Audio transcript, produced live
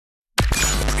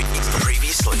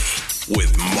Seriously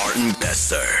with Martin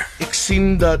Bester. Ek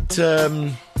sien dat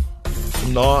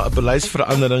na 'n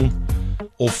beleidsverandering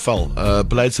ofwel 'n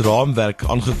beleidsraamwerk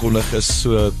aangekondig is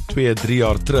so 2-3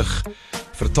 jaar terug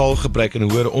vir taalgebruik in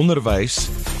hoër onderwys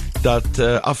dat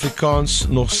Afrikaans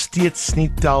nog steeds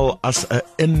nie tel as 'n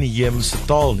inheemse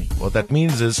taal nie. What that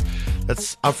means is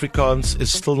that Afrikaans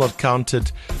is still not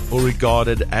counted or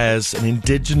regarded as an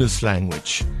indigenous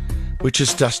language, which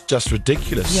is just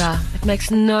ridiculous. Yeah, it makes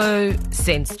no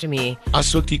sense to me.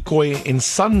 Asook die Khoi en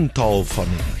San taal van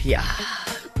nie. Yeah.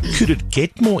 Could it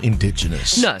get more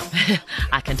indigenous? No,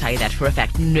 I can tell you that for a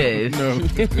fact. No.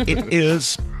 It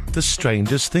is the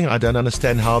strangest thing. I don't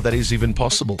understand how that is even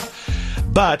possible.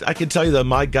 But I can tell you that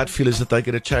my gut feel is that they're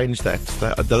going to change that.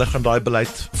 Hulle gaan daai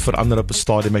beleid verander op 'n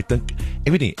stadium. Ek dink,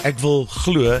 ek weet nie, ek wil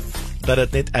glo dat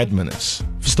dit net admin is.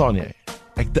 Verstaan jy?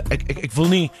 Ek wil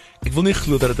nie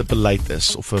glo dat dit 'n beleid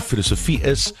is of 'n filosofie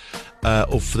is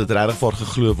of dit regtig waar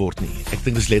geglo word nie. Ek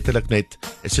dink dis letterlik net,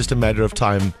 it's just a matter of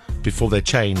time before they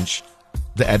change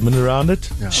the admin around it.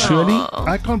 Yeah. Surely.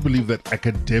 I can't believe that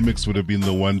academics would have been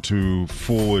the one to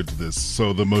forward this.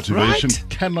 So the motivation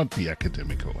cannot be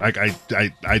academical.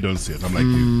 I don't see it. I'm like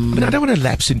you. I mean, I don't want to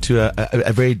lapse into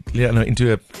a very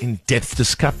into a in-depth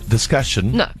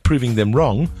discussion, No. proving them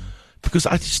wrong, because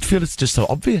I just feel it's just so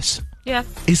obvious. Yeah.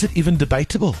 Is it even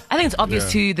debatable? I think it's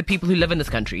obvious to the people who live in this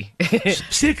country.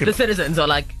 Seker. The citizens are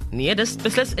like, nee, dis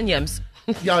beslis inheems.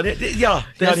 Ja, dit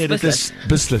is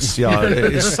beslis. Ja,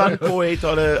 is Sanko het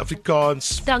al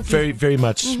Afrikaans very very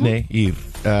much nee hier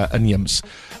inheems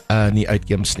nie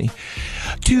uitheems nie.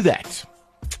 To that.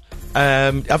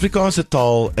 Afrikaanse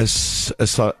taal is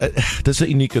dis 'n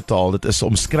unieke taal. Dit is 'n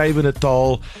omskrywende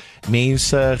taal.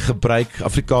 Mense gebruik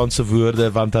Afrikaanse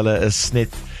woorde want hulle is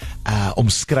net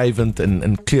omskrywend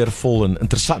en kleurvol en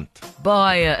interessant.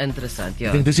 Baie interessant, ja.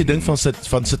 Ek dink dis die ding van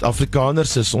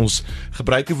Suid-Afrikaners is ons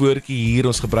gebruik 'n woordjie hier,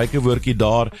 ons gebruik 'n woordjie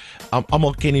daar.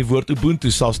 Almal ken die woord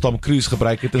Ubuntu, selfs Tom Cruise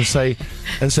gebruik dit in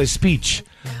sy speech.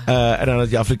 En dan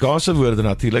die Afrikaanse woorde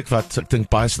natuurlik wat ek dink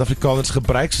baie Suid-Afrikaners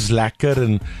gebruik, soos lekker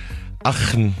en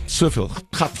en soveel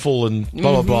gatvol en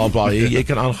bla bla bla. Jy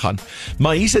kan aangaan.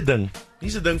 Maar hier's 'n ding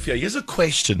for you. Here's a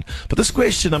question. But this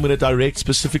question I'm going to direct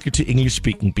specifically to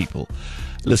English-speaking people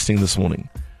listening this morning.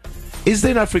 Is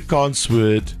there an Afrikaans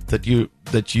word that you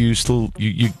still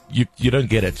you don't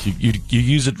get it? You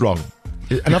use it wrong.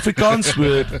 An Afrikaans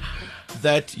word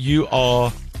that you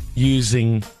are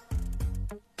using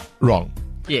wrong.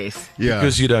 Yes. Yeah.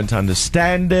 Because you don't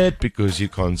understand it, because you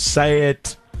can't say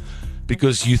it,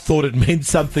 because you thought it meant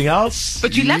something else.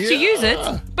 But you love to use it,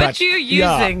 but you're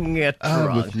using it I'm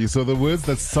wrong. with you. So the words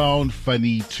that sound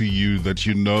funny to you that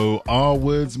you know are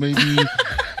words maybe,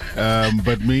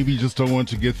 but maybe just don't want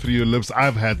to get through your lips.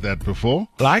 I've had that before.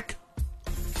 Like?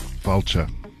 Vulture.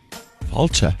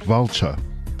 Vulture.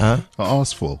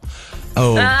 Arseful.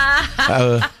 Oh.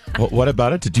 What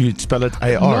about it? Did you spell it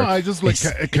AR? No, I just like,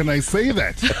 can I say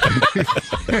that?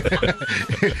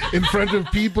 In front of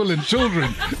people and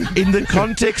children. In the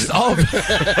context of...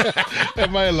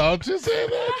 Am I allowed to say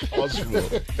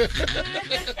that?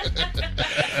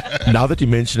 Now that you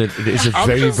mention it, it is a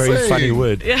very funny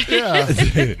word. Yeah.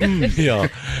 Yeah.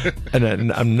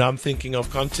 And I'm thinking of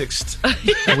context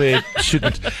where it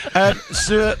shouldn't.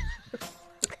 So,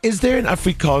 is there an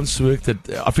Afrikaans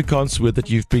word that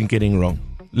you've been getting wrong?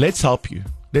 Let's help you.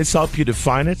 Let's help you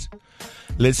define it.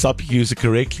 Let's help you use it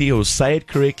correctly or say it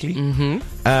correctly.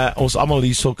 Ons almal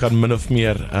hierso kan min of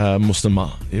meer mos nou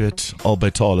maar, jy weet, albei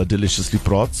tale deliciously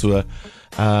praat. So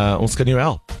ons kan jou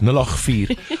help.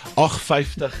 084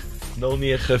 850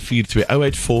 0942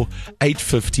 084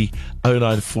 850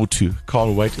 0942.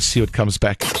 Can't wait to see what comes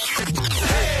back.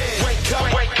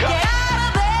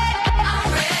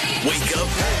 Wake up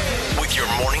with your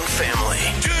morning family.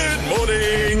 Good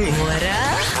morning. What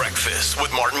up? Breakfast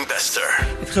with Martin Bester.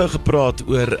 Ek het gou gepraat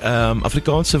oor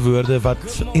Afrikaanse woorde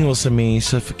wat Engelse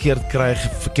mense verkeerd kry,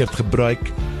 verkeerd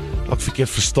gebruik, dalk verkeerd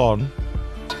verstaan.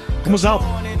 Kom ons help.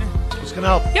 Ons kan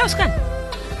help. Ja, ons kan.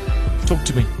 Talk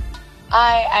to me.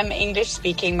 I am English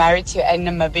speaking, married to a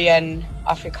Namibian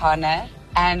Afrikaner,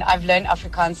 and I've learned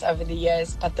Afrikaans over the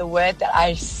years, but the word that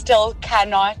I still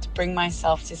cannot bring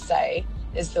myself to say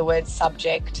is the word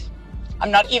subject. I'm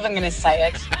not even going to say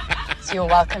it, so you're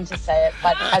welcome to say it,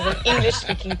 but as an English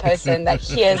speaking person that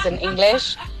hears in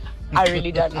English, I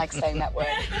really don't like saying that word.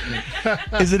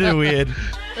 Isn't it weird?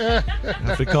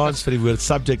 Afrikaans vir die woord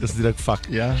subject is direk fuck.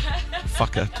 Yeah.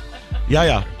 Fucker.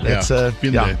 Ja. That's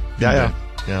been there. Ja.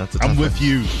 It's a I'm tough with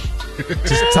you.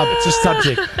 just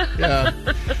subject. Yeah.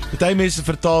 Party mense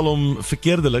vertaal hom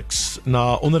verkeerdeliks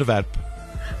na onderwerp.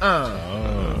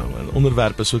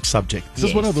 Onderwerp is ook subject. This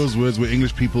is one of those words where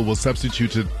English people will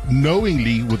substitute it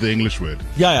knowingly with the English word.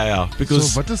 Ja,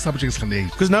 because So, wat is subject geneem?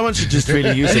 no one should just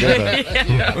really use it ever.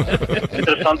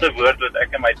 Interessante woord wat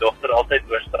ek en my dogter altyd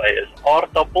oor stry is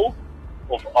aardappel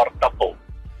of aardappel.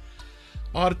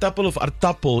 Aardappel of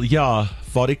aardappel, ja,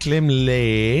 waar die klem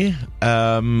lê,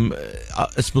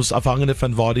 is mos afhangende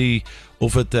van waar die,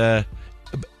 of het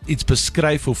iets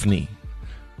beskryf of nie.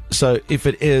 So if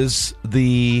it is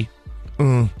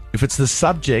if it's the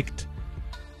subject,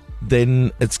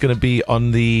 then it's going to be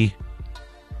on the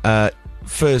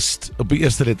first, op die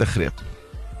eerste lettergreep.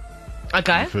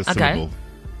 Okay, First okay. syllable.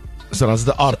 So dan is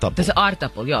dit 'n aardappel. Dis 'n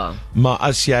aardappel, ja. Maar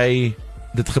as jy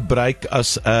dit gebruik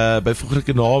as 'n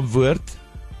byvoeglike naamwoord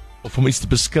of om iets te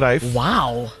beskryf,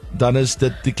 Wow. dan is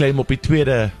dit die claim op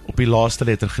die laaste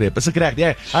lettergreep. Is ek reg? Ja,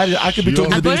 ek het bedoel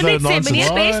Ek wou net sê,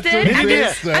 meneer Bester,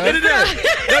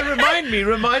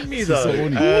 Remind me though. So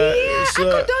nie. ek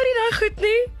onthou nie daai goed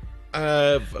nie.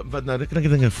 Wat nou, dan kan ek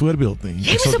dink 'n voorbeeld nie.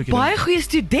 Jy was 'n baie goeie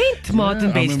student,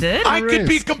 Martin Bester. I could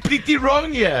be completely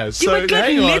wrong here. Jy So moet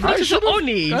hang on. letterlik so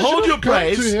onnie. Hold your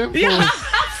praise.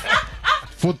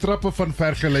 Voor trappe van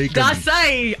vergelijking. Daar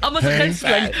sê, almal se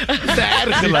gunsteling.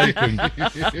 Vergelyking.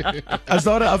 As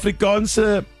daar 'n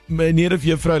Afrikaanse meneer of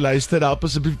juffrou luister, help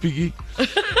asseblief bietjie.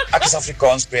 Ek is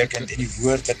Afrikaanssprekend en die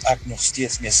woord wat ek nog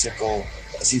steeds mee sukkel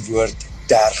is die woord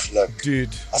derglik.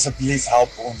 Dude. Asseblief help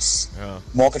ons.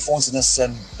 Maak dit vir ons in 'n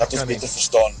sin dat ons beter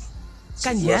verstaan.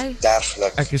 Kan Die jy? woord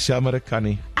derglik. Ek is jammer ek kan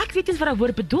nie. Ek weet nie wat daai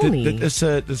woord bedoel nie. Dit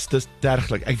is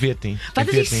derglik. Ek weet nie. Wat Ek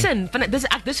is die weet nie. sin van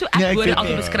dis hoe ek Nee, ek woorde weet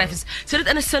altyd nie. beskryf is. So dit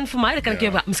in 'n sin vir my, dan kan ek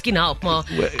jou miskien help, maar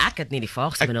ek het nie die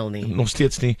vaagste benul nie. Nog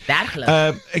steeds nie. Derglik.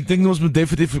 Ek dink ons moet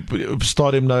definitief op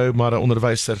stadium nou maar 'n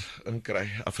onderwyser inkry.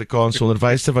 Afrikaanse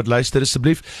onderwyser wat luister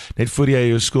asseblief net voor jy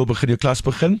jou skool begin, jou klas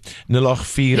begin.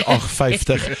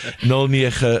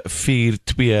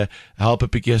 0848500942. Help 'n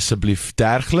bietjie asseblief.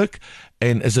 Derglik.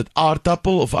 En is dit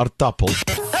aardappel of aardappel?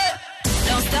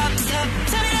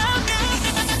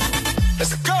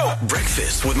 Let's go.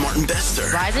 Breakfast with Martin Bester.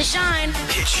 Rise and shine.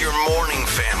 It's your morning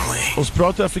family. Ons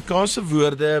praat oor Afrikaanse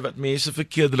woorde wat mense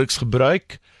verkeerdeliks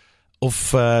gebruik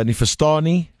of nie verstaan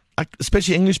nie.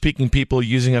 Especially English speaking people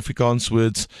using Afrikaans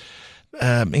words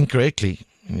incorrectly.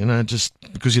 You know, just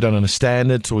because you don't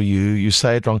understand it or you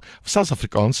say it wrong. Selfs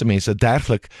Afrikaanse mense,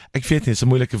 derglik. Ek weet nie, dis 'n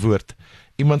moeilike woord.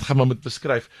 Iemand gaan maar moet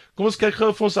beskryf. Kom ons kyk gou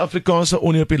of ons Afrikaanse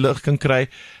onie op die lig kan kry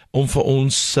om vir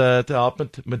ons te help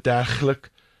met derglik.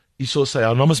 Hierso sy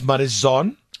haar naam is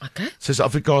Marizaan. Okay. Sy is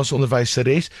Afrikaanse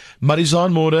onderwyseres.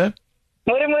 Marizaan, môre.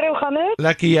 Môre, hoe gaan dit?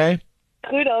 Lekker jy?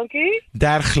 Goed, dankie.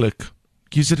 Derglik.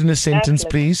 Use it in a sentence, Derglik.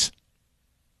 please.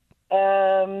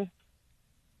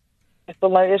 Ek wil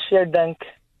nou eers vir jou dink.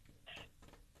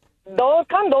 Daar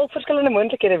kan dalk verskillende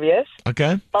moontlikhede wees,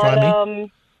 Okay, try maar me.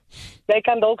 jy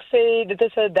kan dalk sê dit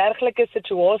is 'n dergelike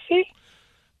situasie.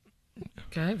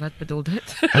 Okay, wat bedoel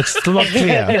dit? It's still not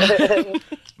clear.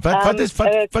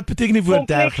 Wat beteken die woord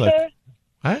derglik?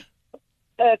 Hè?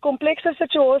 Komplekse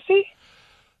situasie.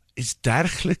 Is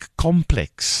derglik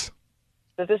kompleks?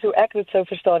 Dit is hoe ek dit sou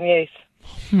verstaan, yes.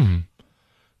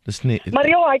 Dis nie. Maar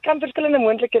ja, hy kan verskillende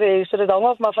moontlikhede hê, so dit hang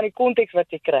af maar van die konteks wat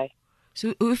jy kry.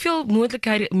 So hoeveel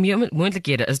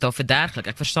moontlikhede is daar vir derglik?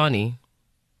 Ek verstaan nie.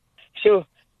 So,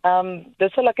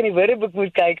 dit sal ek in die woordeboek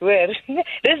moet kyk, hoor.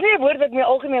 Dis nie 'n woord wat meer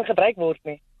algemeen gebruik word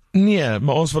nie. Nee,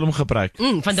 maar ons wil hom gebruik.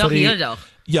 Vandag Vir die hele dag.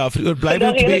 Ja, vir die oorblywende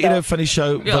Vandag die 2 hele dag. ure van die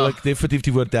show Ja. wil ek definitief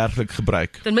die woord derglik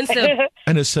gebruik. Ten minste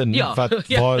In 'n sin Ja, wat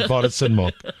ja. waar dit sin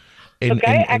maak. En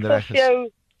Okay, en ek sal reg vir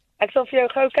is. jou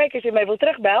gou kyk as jy my wil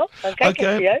terugbel, dan kyk ek vir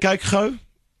Okay, jou. kyk gou.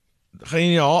 Gaan jy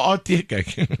in die HAT kyk?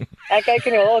 Ek kyk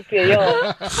in die HT,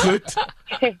 ja. Goed.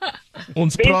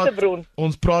 Ons Beste bron.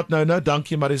 praat nou.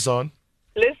 Dankie Marizaan.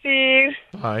 Plesier.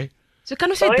 Hi. So kan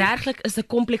ons sê Hoi. derglik is 'n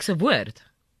komplekse woord.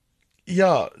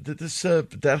 Ja, dit is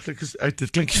derglik is uit.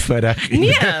 Dit klink nie vir my reg nie. Nee.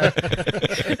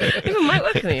 Nie vir my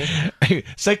ook nie.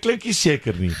 Sy klink nie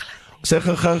seker nie. Sy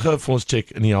gaan gou vir ons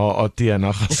check in die HAT en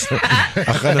dan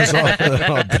gaan ons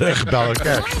haar terugbel.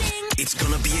 Okay. It's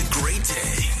gonna be a great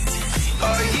day.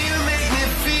 Oh, you make me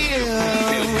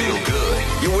feel good.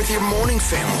 You're with your morning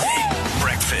family.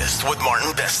 Breakfast with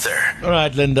Martin Bester. All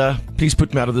right, Linda, please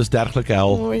put me out of this dergelike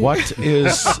hell. What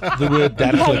is the word Jy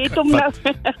dergelik? het hom nou.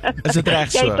 Is dit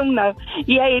reg Jy het so? hom nou.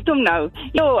 Jy het hom nou.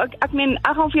 Jo, ek meen,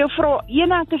 ek gaan vir jou vra,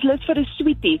 Jena, ek is lus vir 'n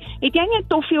sweetie. Het jy nie 'n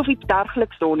toffie of iets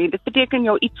dergeliks daar nie? Dit beteken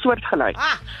jou iets soortgelyk.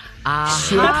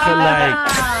 Soortgelyk.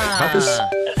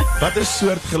 Wat is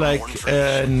soortgelyk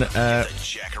in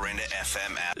Jacaranda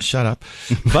FM app. shut up.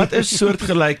 Wat is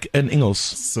soortgelyk in Engels?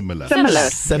 Similar. Similar.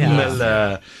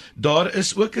 Similar. Daar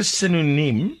is ook 'n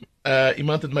sinoniem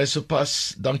Iemand het my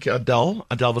sopas, dankie Adele.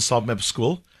 Adele was saam met my op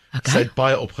skool. Okay. Sy het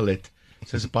baie opgelet.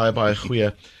 Sy is baie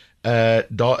goeie.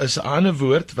 Daar is 'n ander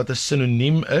woord wat 'n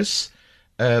sinoniem is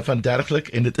van derglik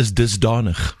en dit is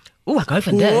dusdanig. Ek hou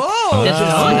van dit. Wow. Dit is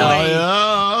so nice.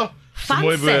 Ja. Dis 'n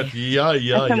mooi woord. Ja.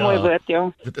 Dis 'n mooi woord,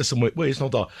 ja. Dit is 'n mooi. O, jy's nog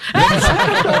daar. Ek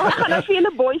gaan nou vir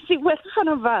julle boys sê hoor, gaan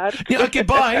nou werk. Nee, okay,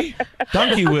 bye.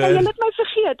 Dankie hoor. Jy het my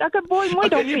vergeet. Ek het mooi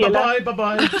dag vir julle.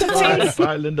 Bye.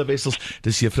 Bye, Linda Wessels.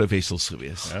 Dis Juffrou Wessels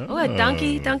gewees.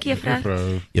 Dankie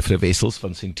juffrou. Juffrou Wessels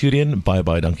van Centurion,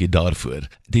 baie dankie daarvoor.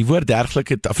 Die woord derglik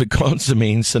het Afrikaanse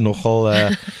mense nogal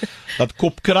dat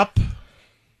kop krap.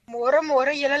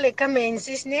 Môre julle lekker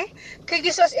mensies, né? Kyk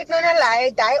eens as ek nou na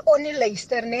daai onnie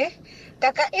luister, né?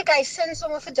 Dan kan ek hy sin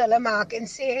sommer vir julle maak en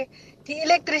sê die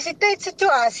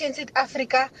elektrisiteitssituasie in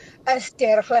Suid-Afrika is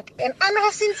derglik. En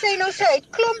aangesien sy nou sê hy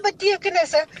klomp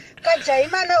betekenisse, kan jy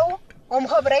maar nou hom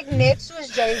gebruik net soos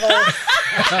jy wil.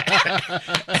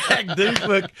 Ek dink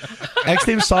ook. Ek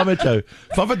stem saam met jou.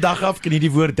 Van vandag af kan jy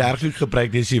die woord derglik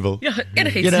gebruik as jy wil. Ja,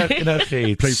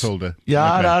 enigiets. Placeholder.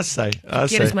 Ja, Okay. daar sê.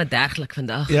 Hier is maar derglik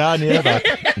vandag. Ja, nee, dat.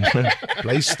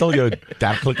 Bly stil jou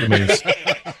dergelike mens.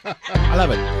 I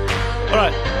love it. All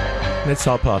right. Let's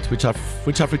start part.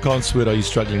 Which Afrikaans word are you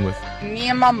struggling with? Me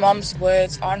and my mom's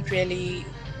words aren't really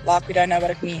like we don't know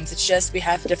what it means. It's just we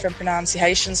have different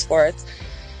pronunciations for it.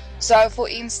 So, for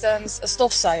instance, a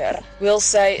stofzuiger, we'll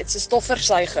say it's a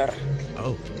stofverzuiger.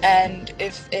 Oh. And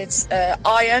if it's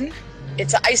iron,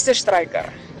 it's an ysterstryker.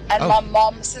 And my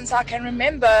mom, since I can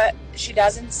remember, she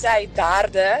doesn't say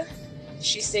derde,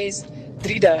 she says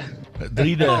driede.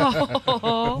 Driede.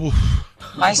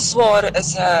 My swaar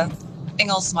is 'n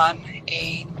Engelsman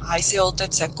en hy sê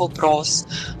altyd sy kop raas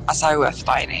as hy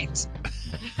hoofpyn het.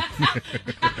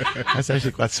 That's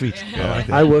actually quite sweet.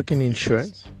 I work in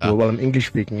insurance. Well, I'm English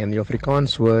speaking, and the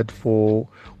Afrikaans word for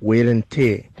wear and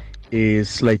tear is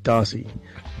slytasie.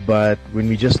 But when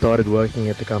we just started working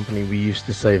at the company, we used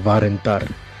to say var en tar,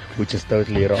 which is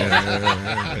totally wrong.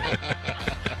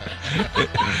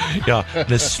 Ja,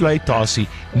 dis slytasie,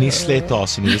 nie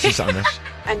slytasie nie, dis iets anders.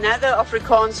 Another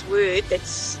Afrikaans word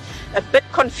that's a bit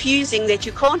confusing that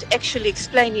you can't actually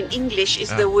explain in English is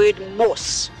the word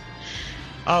mos.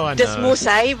 Oh, I know. Dis mos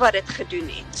hy wat dit gedoen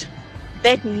het.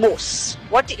 That mos.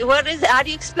 How do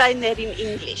you explain that in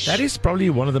English? That is probably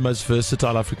one of the most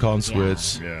versatile Afrikaans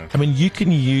words. I mean, you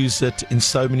can use it in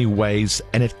so many ways,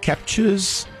 and it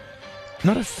captures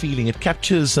not a feeling, it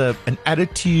captures an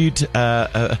attitude.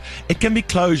 It can be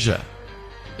closure.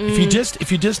 If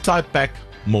you just type back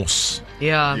mos,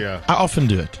 Yeah. I often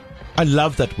do it. I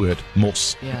love that word,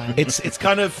 mos. Yeah. It's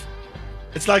kind of,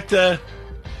 it's like the,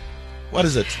 what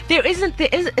is it? There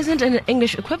isn't an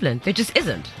English equivalent. There just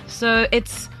isn't. So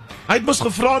it's. Hy het mos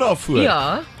gevra daarvoor.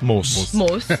 Ja. Mos.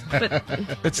 But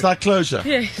It's like closure.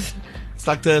 yes. It's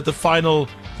like the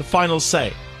final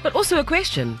say. But also a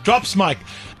question. Drops mic.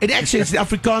 It actually is the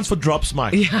Afrikaans for drops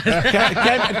mic. It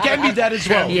can be that as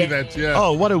well. Can be that, yeah.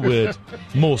 Oh, what a word.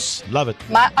 Mos. Love it.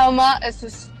 My ouma is 'n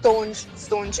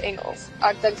staunch Engels.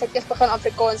 Ek dink sy het eers begin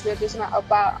Afrikaans leer toe my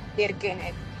oupa leer ken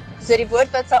het. So die woord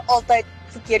wat sy altyd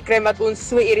verkeerd kry wat ons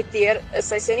so irriteer, is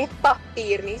sy sê nie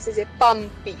papier nie, sy sê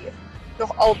pampier.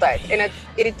 Nog altyd en dit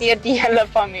irriteer die hele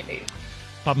familie.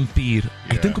 Pampier.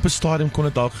 Ek dink op 'n stadium kon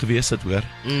dit dalk gewees het, hoor.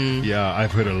 Yeah,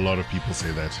 I've heard a lot of people say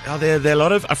that. Yeah, there are a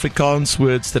lot of Afrikaans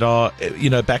words that are,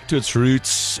 back to its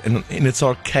roots and in its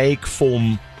archaic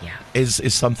form. Is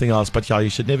something else, but yeah, you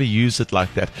should never use it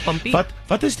like that.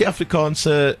 Wat is die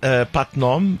Afrikaanse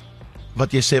padnaam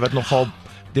wat jy sê wat nogal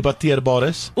debatteerbaar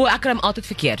is? Ek kry hom altyd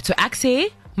verkeerd. So ek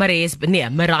sê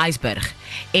Mareisburg.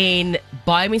 En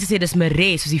baie mense sê dis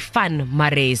Marais, soos die van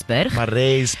Mareisburg.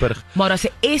 Mareisburg. Maar daar's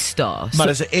 'n S daar. Maar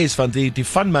dis 'n S want die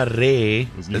van Marais,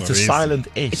 it's a silent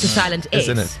S. It's a silent S.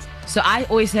 Isn't it? So I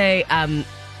always say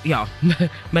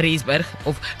Mareisburg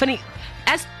of van die,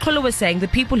 as Kholo was saying, the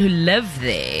people who live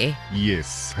there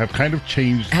have kind of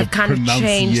changed the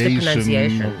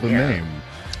pronunciation of the name.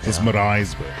 It's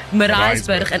Mareisburg.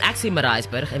 Mareisburg en ek sê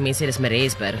Mareisburg en mense sê dis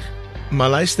Mareisburg. Maar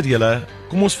luister julle,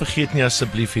 kom ons vergeet nie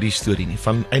asseblief hierdie storie nie.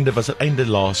 Was dit einde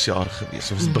laas jaar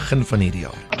gewees of was dit begin van hierdie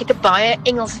jaar? Ek het 'n baie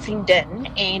Engelse vriendin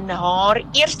en haar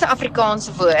eerste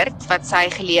Afrikaanse woord wat sy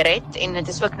geleer het en dit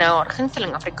is ook nou haar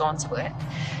gunsteling Afrikaanse woord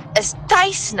is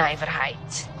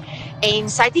tuisnywerheid. En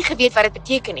sy het nie geweet wat dit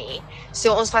beteken nie.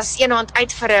 So ons was eendag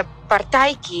uit vir 'n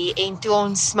partytjie en toe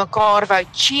ons mekaar wou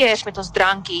cheers met ons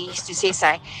drankies, toe sê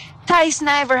sy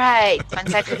tuisnywerheid, want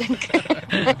sy het gedink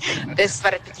dis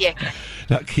wat dit beteken.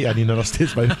 Ja, nie nog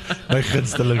steeds my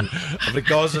gunsteling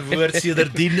Afrikaanse woord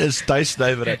sedertdien is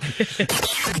tuisnywerheid.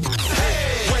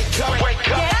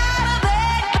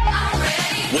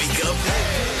 Wake up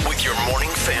with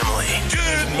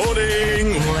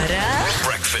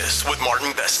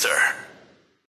Chester.